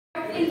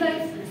is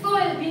like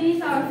soil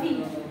beneath our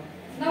feet.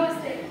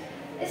 Namaste.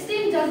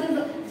 Esteemed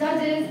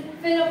judges,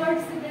 fellow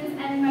participants,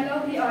 and my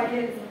lovely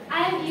audience.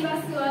 I am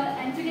Eva Sual,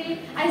 and today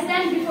I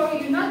stand before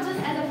you not just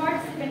as a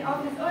participant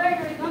of this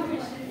oratory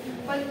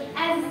competition, but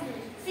as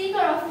seeker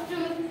of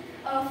truth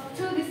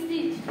through this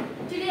speech.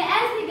 Today,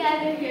 as we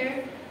gather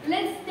here,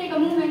 let's take a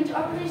moment to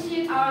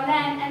appreciate our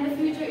land and the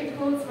future it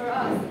holds for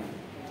us.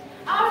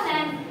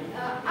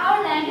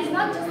 Our land is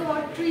not just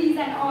about trees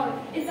and all.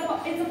 It's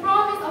a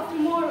promise of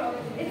tomorrow.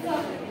 It's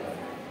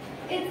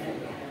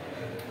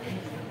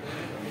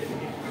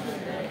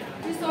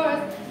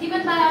resource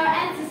given by our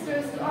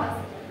ancestors to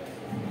us.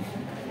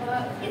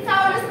 It's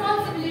our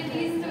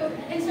responsibilities to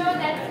ensure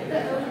that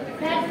the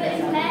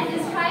land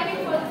is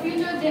thriving for the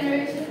future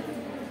generations.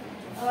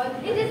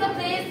 It is a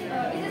place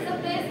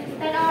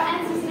that our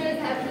ancestors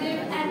have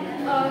lived, and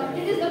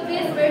it is a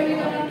place where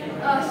we're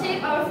gonna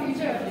shape our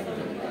future.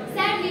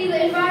 Sadly,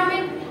 the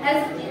environment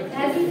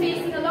has been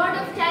facing a lot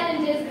of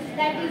challenges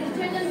that is a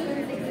threat to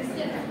its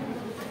existence.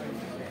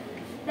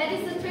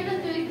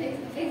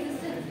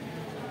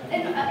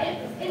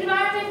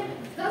 Environment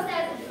such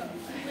as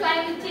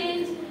climate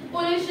change,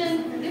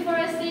 pollution,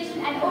 deforestation,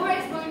 and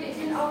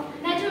overexploitation of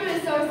natural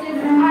resources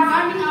are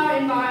harming our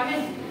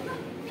environment.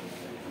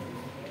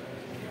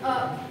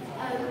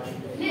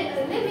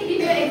 Let me give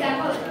you an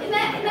example.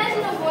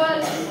 Imagine a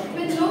world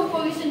with no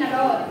pollution at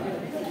all.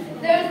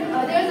 There's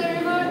a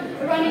river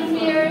running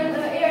clear,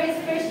 the air is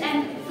fresh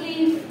and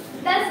clean.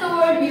 That's the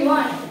world we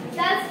want.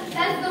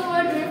 That's the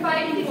world we're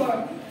fighting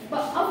for.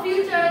 But a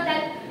future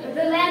that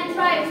the land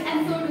thrives,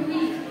 and so do we.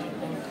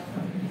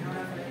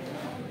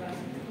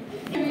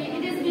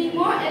 It is being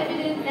more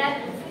evident that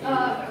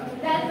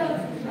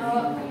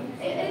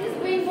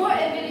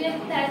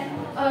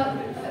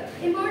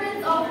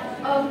importance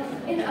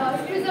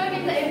of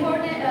preserving the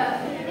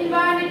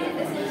environment is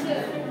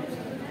essential.